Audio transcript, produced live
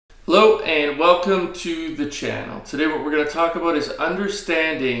Hello and welcome to the channel. Today what we're going to talk about is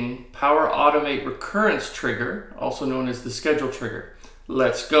understanding Power Automate Recurrence trigger, also known as the schedule trigger.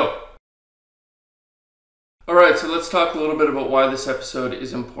 Let's go. Alright, so let's talk a little bit about why this episode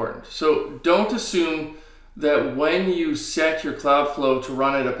is important. So don't assume that when you set your Cloudflow to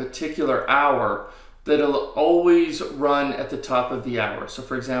run at a particular hour, that it'll always run at the top of the hour. So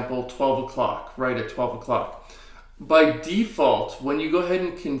for example, 12 o'clock, right at 12 o'clock. By default, when you go ahead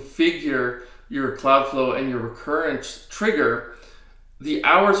and configure your Cloudflow and your recurrence trigger, the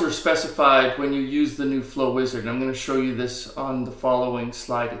hours are specified when you use the new Flow Wizard. And I'm going to show you this on the following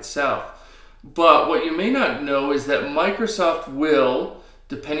slide itself. But what you may not know is that Microsoft will,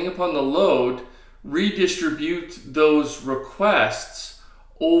 depending upon the load, redistribute those requests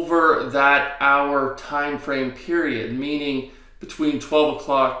over that hour time frame period, meaning between 12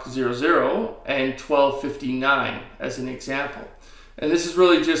 o'clock 00 and 12:59 as an example. And this is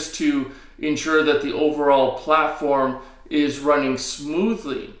really just to ensure that the overall platform is running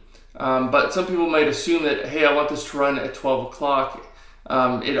smoothly. But some people might assume that, hey, I want this to run at 12 o'clock.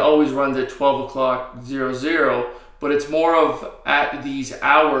 It always runs at 12 o'clock 00, but it's more of at these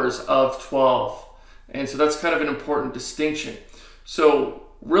hours of 12. And so that's kind of an important distinction. So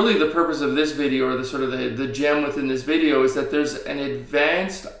really the purpose of this video, or the gem within this video, is that there's an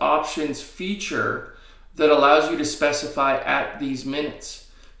advanced options feature that allows you to specify at these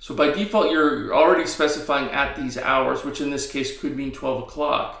minutes. So by default, you're already specifying at these hours, which in this case could mean 12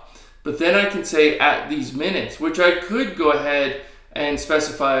 o'clock. But then I can say at these minutes, which I could go ahead and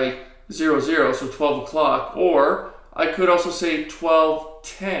specify 00, so 12 o'clock, or I could also say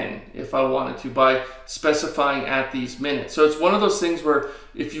 12:10 if I wanted to, by specifying at these minutes. So it's one of those things where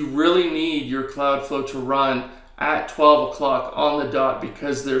if you really need your Cloudflow to run at 12 o'clock on the dot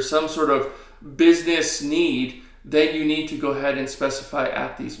because there's some sort of business need, then you need to go ahead and specify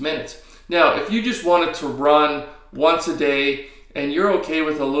at these minutes. Now, if you just wanted to run once a day and you're okay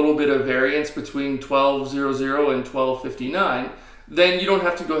with a little bit of variance between 12:00 and 12:59, then you don't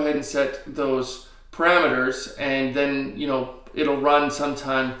have to go ahead and set those parameters, and then it'll run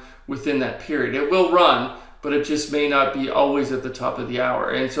sometime within that period. It will run, but it just may not be always at the top of the hour.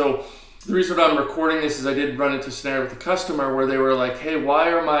 And so the reason I'm recording this is I did run into a scenario with a customer where they were like, hey, why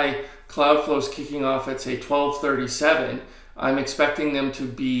are my Cloudflows kicking off at say 12:37? I'm expecting them to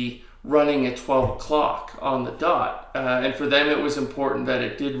be running at 12 o'clock on the dot. And for them, it was important that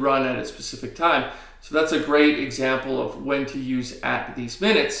it did run at a specific time. So that's a great example of when to use at these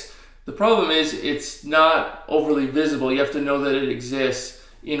minutes. The problem is it's not overly visible. You have to know that it exists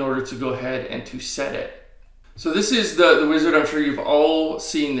in order to go ahead and to set it. So this is the wizard. I'm sure you've all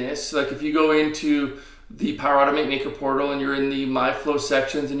seen this. Like if you go into the Power Automate Maker portal and you're in the My Flow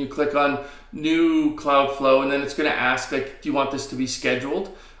sections and you click on New Cloudflow, and then it's going to ask, like, do you want this to be scheduled?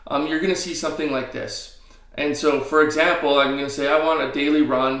 You're going to see something like this. And so for example, I'm going to say I want a daily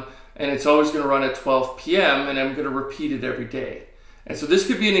run, and it's always going to run at 12 p.m. and I'm going to repeat it every day. And so this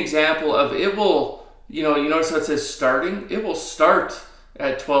could be an example of it will, you notice how it says starting? It will start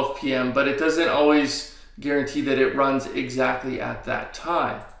at 12 p.m., but it doesn't always guarantee that it runs exactly at that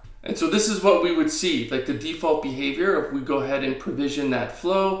time. And so this is what we would see, like the default behavior. If we go ahead and provision that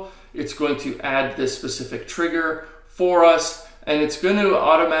flow, it's going to add this specific trigger for us, and it's going to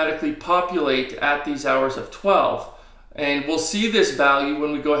automatically populate at these hours of 12. And we'll see this value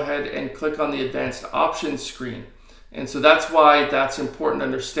when we go ahead and click on the advanced options screen. And so that's why that's important to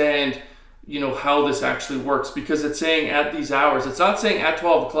understand, how this actually works, because it's saying at these hours. It's not saying at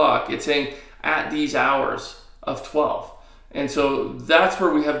 12 o'clock, it's saying at these hours of 12. And so that's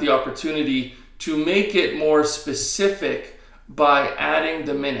where we have the opportunity to make it more specific by adding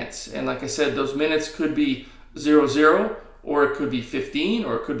the minutes. And like I said, those minutes could be 00, or it could be 15,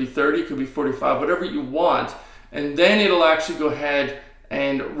 or it could be 30, it could be 45, whatever you want. And then it'll actually go ahead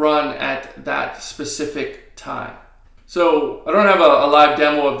and run at that specific time. So I don't have a live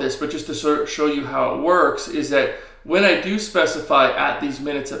demo of this, but just to sort of show you how it works is that when I do specify at these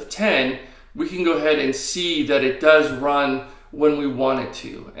minutes of 10, we can go ahead and see that it does run when we want it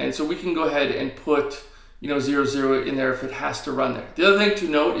to. And so we can go ahead and put 00 in there if it has to run there. The other thing to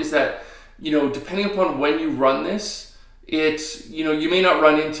note is that, depending upon when you run this, it's, you may not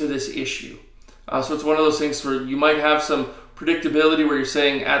run into this issue. So it's one of those things where you might have some predictability where you're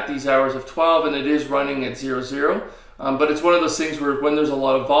saying at these hours of 12 and it is running at 00. But it's one of those things where when there's a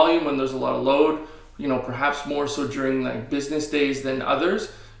lot of volume, when there's a lot of load, perhaps more so during like business days than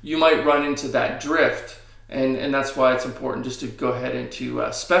others, you might run into that drift. And that's why it's important just to go ahead and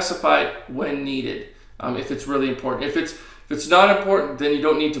to specify it when needed, if it's really important. If it's not important, then you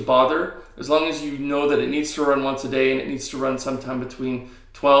don't need to bother. As long as you know that it needs to run once a day and it needs to run sometime between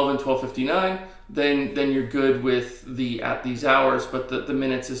 12 and 12:59, then you're good with the at these hours, but the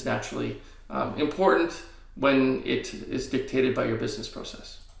minutes is naturally important when it is dictated by your business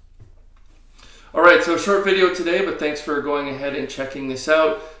process. All right, so short video today, but thanks for going ahead and checking this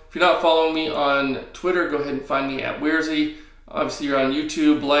out. If you're not following me on Twitter, go ahead and find me at Weare. Obviously, you're on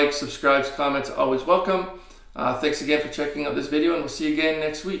YouTube. Likes, subscribes, comments, always welcome. Thanks again for checking out this video, and we'll see you again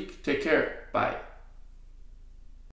next week. Take care. Bye.